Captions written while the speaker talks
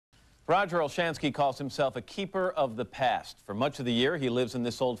Roger Olshanski calls himself a keeper of the past. For much of the year, he lives in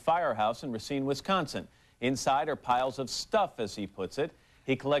this old firehouse in Racine, Wisconsin. Inside are piles of stuff, as he puts it.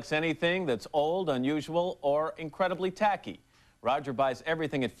 He collects anything that's old, unusual, or incredibly tacky. Roger buys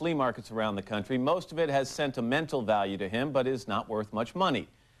everything at flea markets around the country. Most of it has sentimental value to him, but is not worth much money.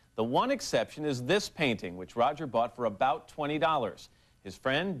 The one exception is this painting, which Roger bought for about $20. His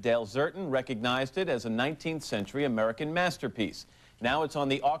friend, Dale Zerton, recognized it as a 19th century American masterpiece. Now it's on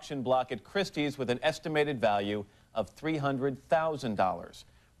the auction block at Christie's with an estimated value of $300,000.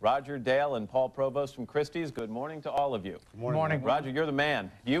 Roger, Dale, and Paul Provost from Christie's, good morning to all of you. Good morning. Roger, you're the man.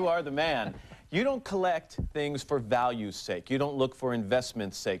 You are the man. You don't collect things for value's sake. You don't look for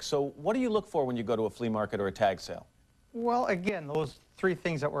investment's sake. So what do you look for when you go to a flea market or a tag sale? Well, again, those three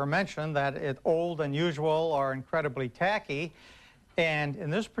things that were mentioned, that it's old, unusual, or incredibly tacky. And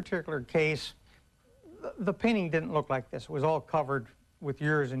in this particular case, the painting didn't look like this. It was all covered with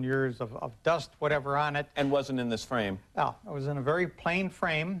years and years of dust, whatever on it. And wasn't in this frame? No, it was in a very plain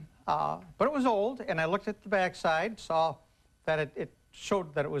frame, but it was old, and I looked at the backside, saw that it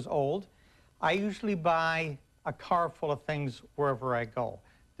showed that it was old. I usually buy a car full of things wherever I go.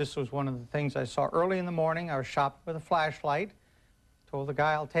 This was one of the things I saw early in the morning. I was shopping with a flashlight, told the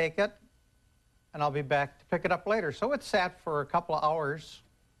guy I'll take it, and I'll be back to pick it up later. So it sat for a couple of hours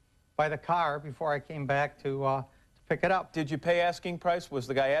by the car before I came back to pick it up. Did you pay asking price? Was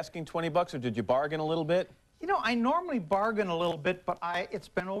the guy asking 20 bucks, or did you bargain a little bit? You know, I normally bargain a little bit, but it's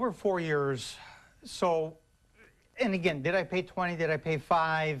been over 4 years. So, and again, did I pay 20? Did I pay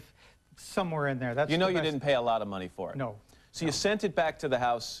 5? Somewhere in there. That's you know you didn't pay a lot of money for it. No. So you sent it back to the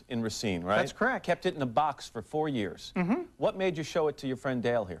house in Racine, right? That's correct. Kept it in a box for 4 years. Mm-hmm. What made you show it to your friend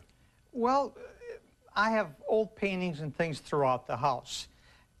Dale here? Well, I have old paintings and things throughout the house.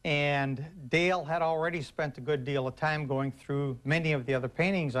 And Dale had already spent a good deal of time going through many of the other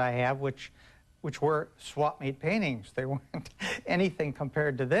paintings I have, which were swap-meet paintings. They weren't anything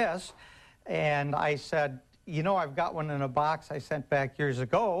compared to this. And I said, you know, I've got one in a box I sent back years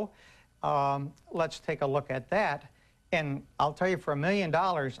ago. Let's take a look at that. And I'll tell you, for $1 million,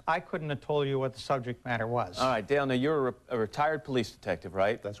 I couldn't have told you what the subject matter was. All right, Dale, now you're a retired police detective,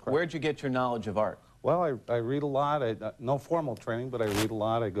 right? That's correct. Where'd you get your knowledge of art? Well, I read a lot. No formal training, but I read a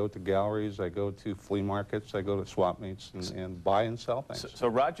lot. I go to galleries, I go to flea markets, I go to swap meets and buy and sell things. So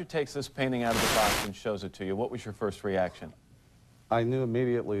Roger takes this painting out of the box and shows it to you. What was your first reaction? I knew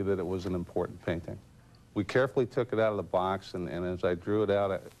immediately that it was an important painting. We carefully took it out of the box, and as I drew it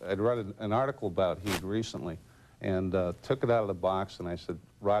out, I'd read an article about Heed recently, and took it out of the box, and I said,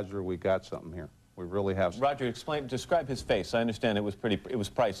 Roger, we got something here. We really have something. Roger, describe his face. I understand it was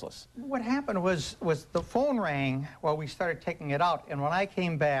priceless. What happened was the phone rang while we started taking it out, and when I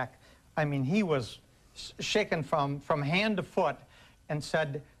came back, I mean, he was shaken from hand to foot and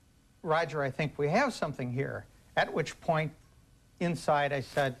said, Roger, I think we have something here. At which point, inside, I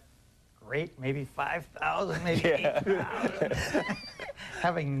said, great, maybe 5,000, maybe 8,000.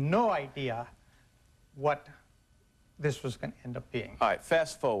 Having no idea what this was going to end up being. All right,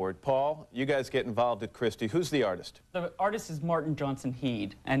 fast forward. Paul, you guys get involved at Christie. Who's the artist? The artist is Martin Johnson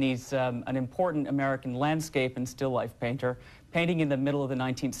Heed, and he's an important American landscape and still life painter, painting in the middle of the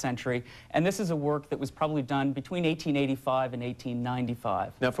 19th century. And this is a work that was probably done between 1885 and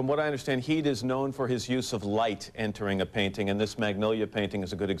 1895. Now, from what I understand, Heed is known for his use of light entering a painting, and this Magnolia painting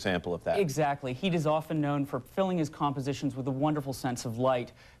is a good example of that. Exactly. Heed is often known for filling his compositions with a wonderful sense of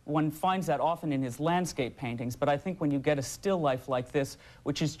light. One finds that often in his landscape paintings, but I think when you get a still life like this,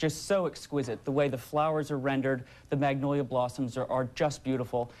 which is just so exquisite, the way the flowers are rendered, the magnolia blossoms are just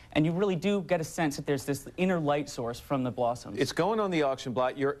beautiful, and you really do get a sense that there's this inner light source from the blossoms. It's going on the auction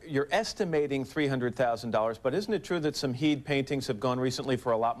block. You're estimating $300,000, but isn't it true that some Heed paintings have gone recently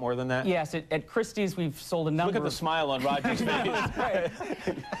for a lot more than that? Yes, at Christie's we've sold a number. Look at the smile on Roger's face.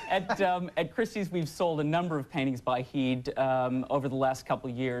 At Christie's we've sold a number of paintings by Heed over the last couple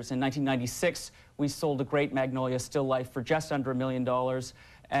of years. In 1996, we sold a great Magnolia still life for just under $1 million.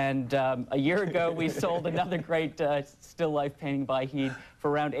 And a year ago, we sold another great still life painting by Heed for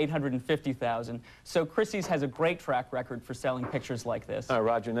around $850,000. So Christie's has a great track record for selling pictures like this. All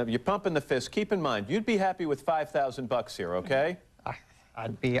right, Roger, now you're pumping the fist. Keep in mind, you'd be happy with $5,000 here, okay?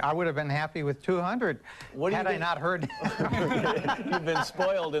 I would have been happy with 200 had I not heard. You've been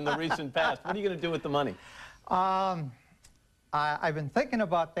spoiled in the recent past. What are you going to do with the money? I've been thinking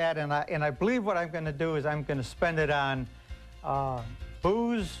about that, and I believe what I'm going to do is I'm going to spend it on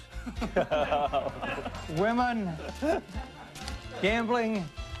booze, women, gambling,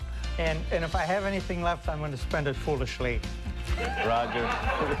 and if I have anything left, I'm going to spend it foolishly. Roger.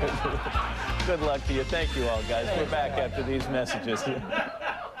 Good luck to you. Thank you all, guys. We're back after these messages.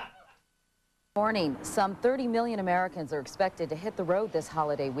 Morning. Some 30 million Americans are expected to hit the road this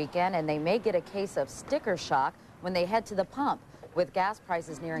holiday weekend, and they may get a case of sticker shock when they head to the pump. With gas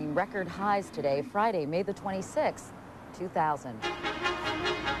prices nearing record highs today, Friday, May the 26th, 2000.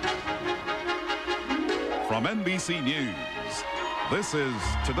 From NBC News, this is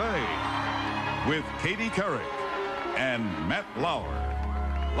Today with Katie Couric and Matt Lauer.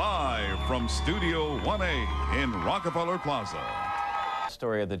 Live from Studio 1A in Rockefeller Plaza.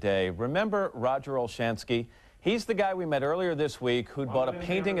 Story of the day. Remember Roger Olshanski? He's the guy we met earlier this week who'd bought a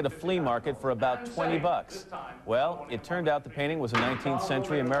painting at a flea market for about 20 bucks. Well, it turned out the painting was a 19th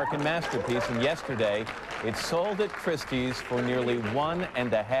century American masterpiece, and yesterday it sold at Christie's for nearly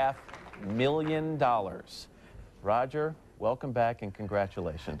 $1.5 million. Roger, welcome back and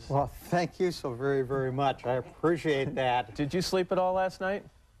congratulations. Well, thank you so very, very much. I appreciate that. Did you sleep at all last night?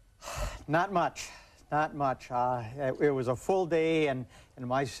 Not much. Not much. It was a full day, and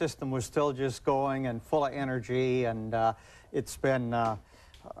my system was still just going and full of energy, and it's been, I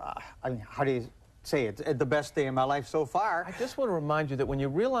mean, how do you say it? It's the best day of my life so far. I just want to remind you that when you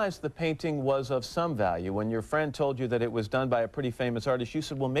realized the painting was of some value, when your friend told you that it was done by a pretty famous artist, you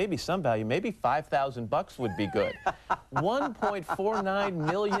said, well, maybe some value, maybe 5,000 bucks would be good. $1.49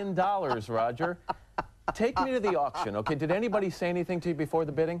 million, Roger. Take me to the auction, okay? Did anybody say anything to you before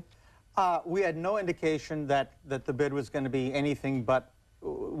the bidding? We had no indication that the bid was going to be anything but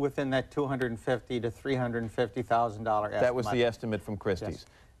within that $250,000 to $350,000 estimate. That was the estimate from Christie's. Yes.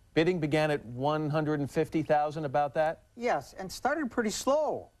 Bidding began at $150,000, about that? Yes, and started pretty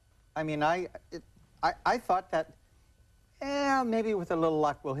slow. I mean, I thought that, maybe with a little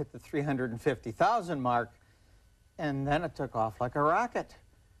luck we'll hit the $350,000 mark, and then it took off like a rocket.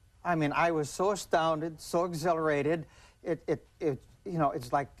 I mean, I was so astounded, so exhilarated. You know,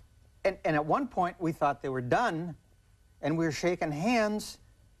 it's like, and at one point we thought they were done, and we were shaking hands,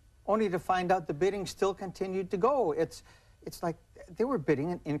 only to find out the bidding still continued to go. It's like they were bidding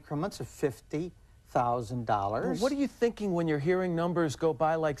in increments of $50,000. Well, what are you thinking when you're hearing numbers go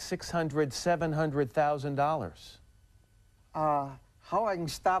by like $600,000, $700,000? How I can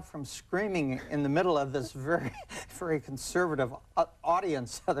stop from screaming in the middle of this very, very conservative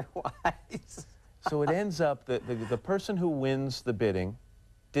audience otherwise. So it ends up that the person who wins the bidding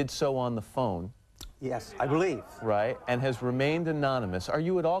did so on the phone. Yes, I believe. Right, and has remained anonymous. Are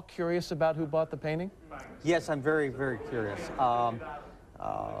you at all curious about who bought the painting? Yes, I'm very, very curious.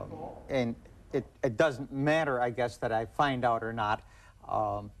 And it doesn't matter, I guess, that I find out or not.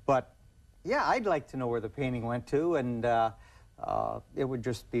 But yeah, I'd like to know where the painting went to, and it would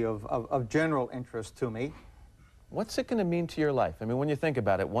just be of general interest to me. What's it going to mean to your life? I mean, when you think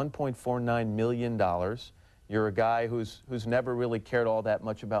about it, $1.49 million. You're a guy who's never really cared all that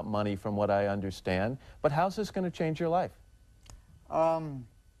much about money, from what I understand. But how's this going to change your life?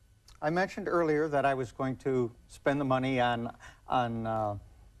 I mentioned earlier that I was going to spend the money on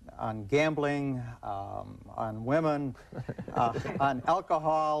gambling, on women, on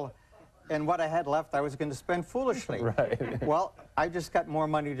alcohol, and what I had left I was going to spend foolishly. Right. Well, I just got more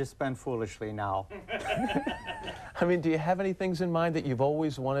money to spend foolishly now. I mean, do you have any things in mind that you've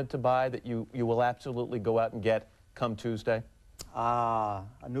always wanted to buy that you will absolutely go out and get come Tuesday? A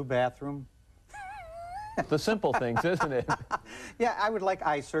new bathroom. The simple things, isn't it? Yeah, I would like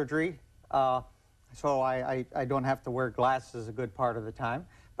eye surgery, so I don't have to wear glasses a good part of the time.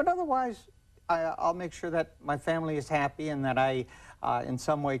 But otherwise, I'll make sure that my family is happy and that I, in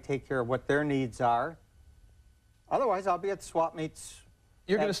some way, take care of what their needs are. Otherwise, I'll be at swap meets.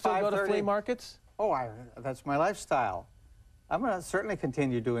 You're going to still go to flea markets? Oh, that's my lifestyle. I'm going to certainly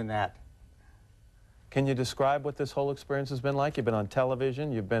continue doing that. Can you describe what this whole experience has been like? You've been on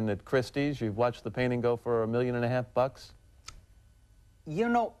television, you've been at Christie's, you've watched the painting go for $1.5 million. You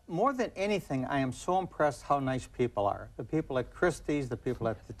know, more than anything, I am so impressed how nice people are. The people at Christie's, the people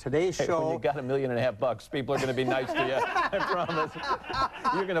at the Today Show. Hey, when you got $1.5 million, people are going to be nice to you. I promise.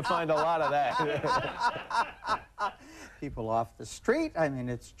 You're going to find a lot of that. People off the street. I mean,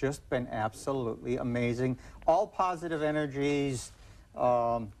 it's just been absolutely amazing. All positive energies.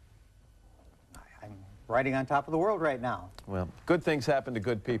 I'm riding on top of the world right now. Well, good things happen to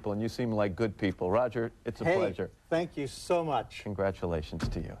good people, and you seem like good people. Roger, it's a pleasure. Thank you so much. Congratulations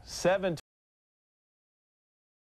to you. 7:20.